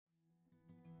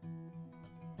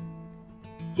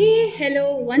Hey,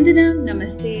 hello, Vandanam,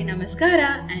 Namaste,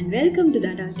 Namaskara, and welcome to the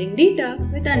Adulting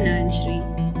Detox with Anna and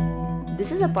Shri.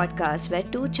 This is a podcast where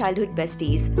two childhood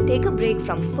besties take a break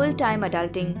from full-time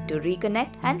adulting to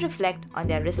reconnect and reflect on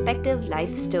their respective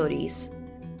life stories.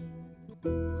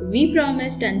 So, we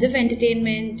promise tons of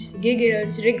entertainment,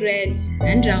 giggles, regrets,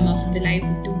 and drama from the lives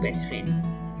of two best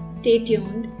friends. Stay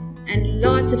tuned, and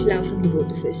lots of love from the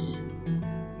both of us.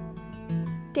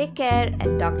 Take care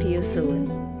and talk to you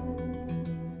soon.